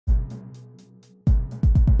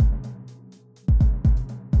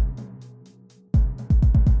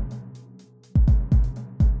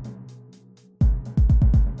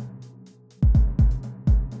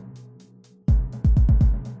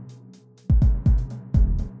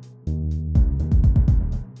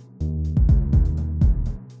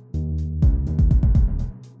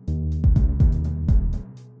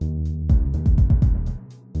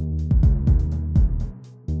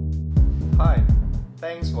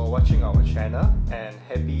for watching our channel, and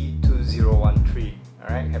happy 2013.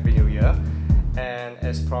 Alright, happy new year. And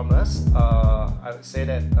as promised, I would say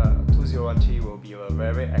that 2013 will be a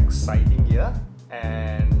very exciting year,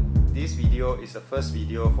 and this video is the first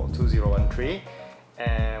video for 2013,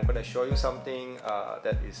 and I'm going to show you something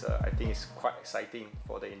that is I think is quite exciting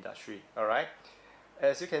for the industry. Alright,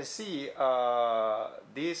 as you can see,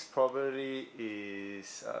 this probably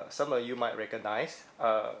is some of you might recognize.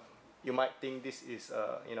 You might think this is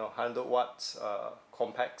 100 watts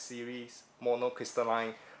compact series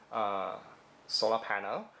monocrystalline solar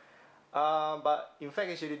panel, but in fact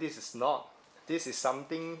actually this is not. This is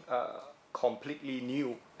something completely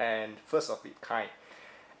new and first of its kind.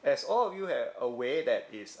 As all of you are aware, that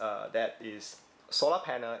is solar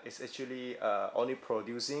panel is actually only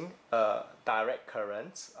producing direct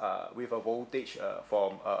currents with a voltage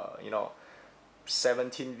from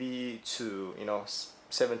 17V to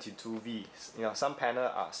 72V. Some panel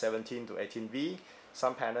are 17 to 18V,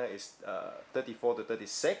 some panel is 34 to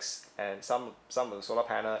 36, and some of the solar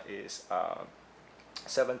panel is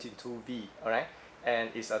 72V. Alright, and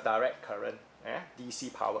it's a direct current,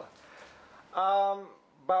 DC power.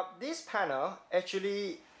 But this panel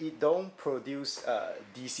actually it don't produce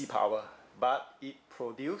DC power, but it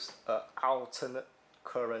produce alternate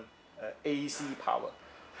current, AC power.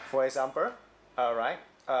 For example, alright,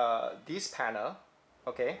 this panel,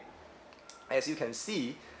 okay, as you can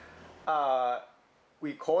see,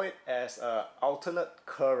 we call it as alternate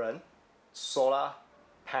current solar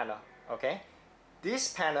panel. Okay,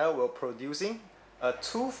 this panel will producing a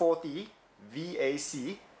 240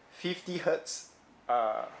 VAC 50 Hertz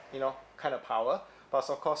kind of power. But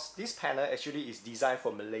of course this panel actually is designed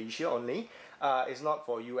for Malaysia only. It's not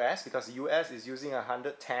for US, because US is using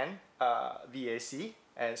 110 VAC,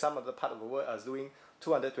 and some of the part of the world are doing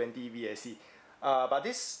 220 VAC. But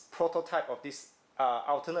this prototype of this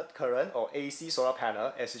alternate current or AC solar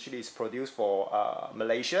panel actually is produced for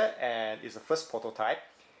Malaysia, and is the first prototype,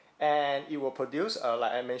 and it will produce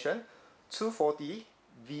like I mentioned 240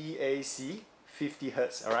 VAC 50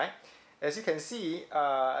 Hertz. Alright, as you can see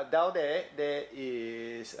down there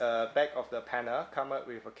is back of the panel come up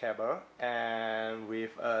with a cable and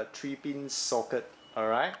with a 3-pin socket.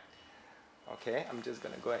 Alright, okay, I'm just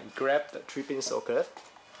gonna go and grab the 3-pin socket.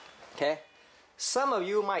 Okay, some of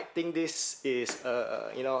you might think this is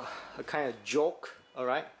a kind of joke.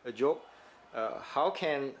 Alright, a joke. How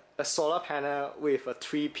can a solar panel with a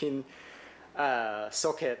 3-pin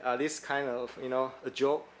socket, this kind of a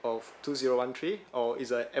joke of 2013, or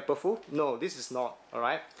is an April Fool? No, this is not.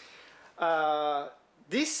 Alright,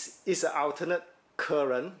 this is an alternate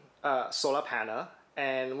current solar panel,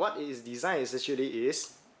 and what it is designed is actually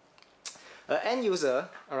is an end user,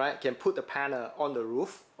 alright, can put the panel on the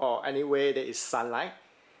roof or anywhere there is sunlight,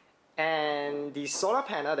 and the solar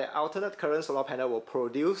panel, the alternate current solar panel, will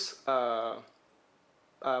produce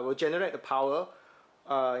will generate the power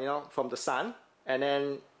from the sun, and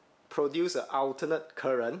then produce an alternate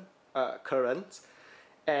current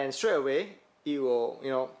and straight away it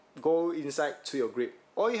will go inside to your grid.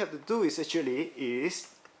 All you have to do is actually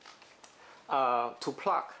to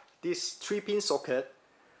plug this 3-pin socket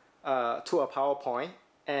to a power point,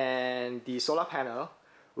 and the solar panel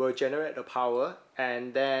will generate the power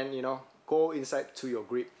and then go inside to your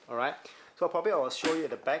grid. Alright, so probably I will show you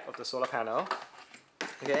the back of the solar panel.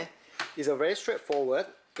 Okay, it's a very straightforward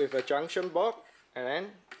with a junction box and then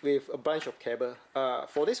with a bunch of cable.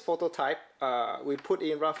 For this prototype, we put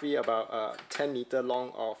in roughly about 10 meter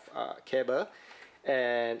long of cable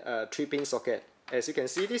and a 3-pin socket. As you can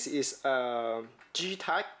see, this is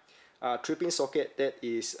G-type 3-pin socket that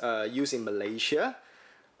is used in Malaysia.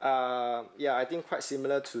 Yeah, I think quite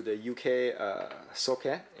similar to the UK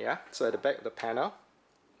socket. Yeah, so at the back of the panel,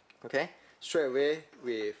 okay, straight away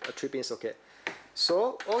with a 3-pin socket.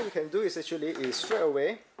 So all you can do is actually straight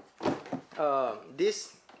away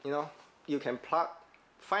this you can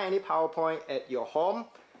find any power point at your home,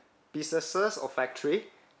 businesses or factory,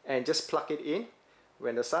 and just plug it in.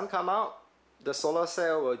 When the sun come out, the solar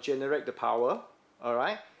cell will generate the power.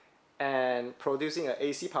 Alright, and producing an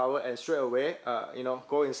AC power, and straight away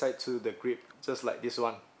go inside to the grid, just like this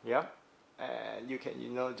one. Yeah, and you can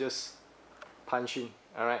just punch in,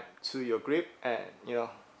 alright, to your grid, and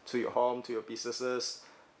to your home, to your businesses,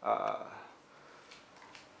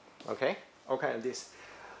 okay, all kind of this.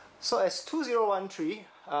 So as 2013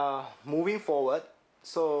 moving forward,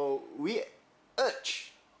 so we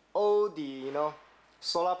urge all the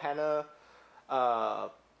solar panel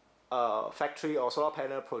factory or solar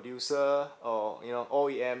panel producer or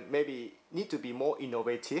OEM maybe need to be more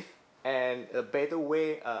innovative and a better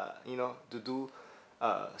way to do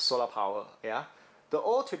solar power. Yeah, The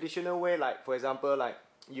old traditional way, like for example, like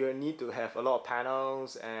you need to have a lot of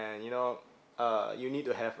panels, and you need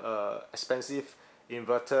to have a expensive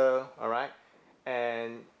inverter, all right,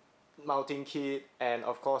 and mounting kit, and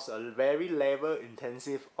of course a very labor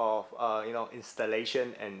intensive of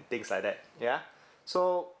installation and things like that. Yeah.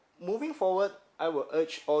 So moving forward, I will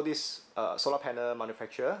urge all these solar panel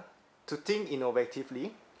manufacturer to think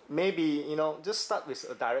innovatively. Maybe just start with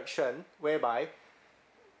a direction whereby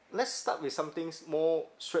let's start with something more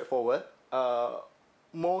straightforward,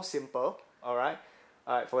 more simple. All right.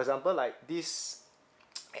 For example, like this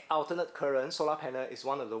alternate current solar panel is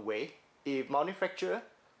one of the way. If manufacturer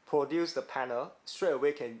produce the panel straight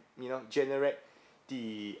away, can generate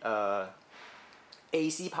the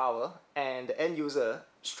AC power, and the end user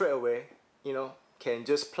straight away can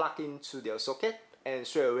just plug into their socket and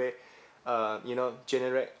straight away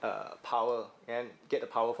generate power and get the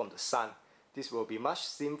power from the sun. This will be much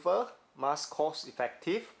simpler, much cost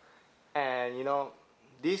effective, and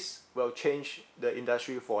this will change the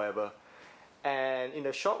industry forever. And in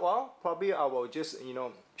a short while, probably I will just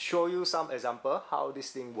show you some example how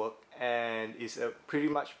this thing work, and it's pretty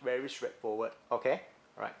much very straightforward. Okay,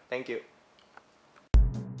 all right, thank you.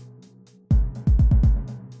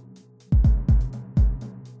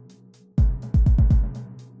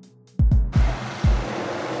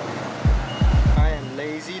 I am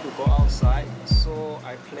lazy to go outside, so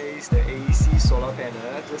I place the AC solar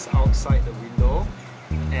panel just outside the window,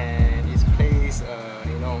 and it's placed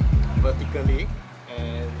vertically,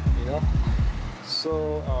 and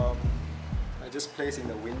so I just placed in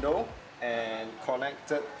the window and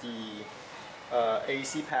connected the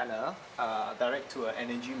AC panel direct to an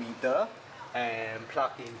energy meter and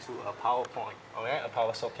plug into a power point, okay, a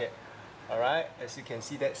power socket. Alright, as you can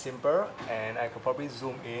see, that's simple, and I could probably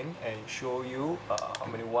zoom in and show you how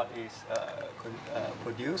many watt is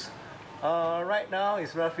produced. Right now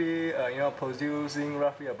it's roughly producing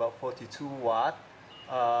roughly about 42 watt.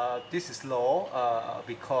 This is low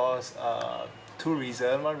because two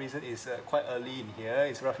reasons. One reason is quite early in here.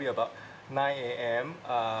 It's roughly about 9 a.m.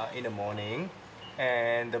 In the morning,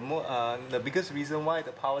 and the biggest reason why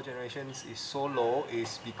the power generation is so low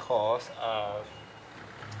is because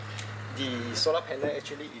the solar panel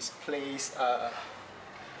actually is placed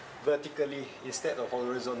vertically instead of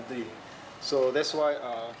horizontally. So that's why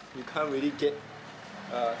you can't really get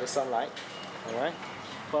the sunlight. Alright,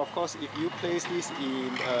 but of course if you place this in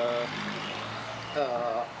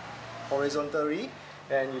horizontally,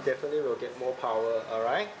 then you definitely will get more power.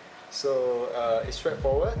 Alright, so it's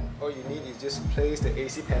straightforward. All you need is just place the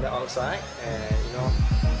AC panel outside and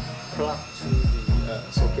plug to the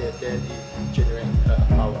socket, then it generates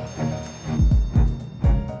power.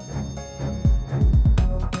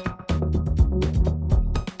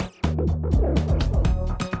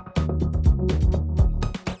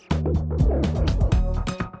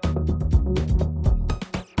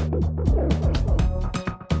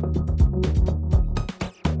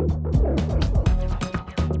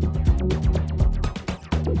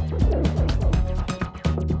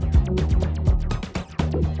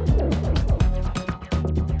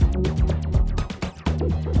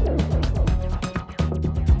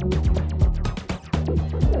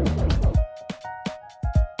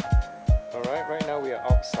 Right now we are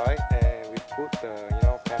outside, and we put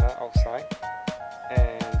the panel outside,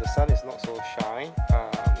 and the sun is not so shine,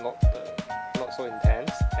 not so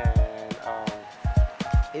intense, and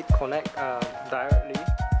it connect directly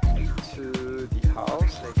to the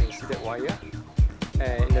house. You can see that wire,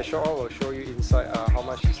 and in the short while I will show you inside how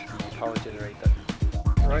much is the power generated.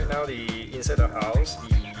 Right now the inside the house,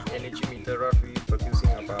 the energy meter roughly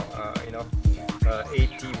producing about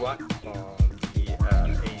 80 watt on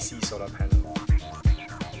the AC solar panel.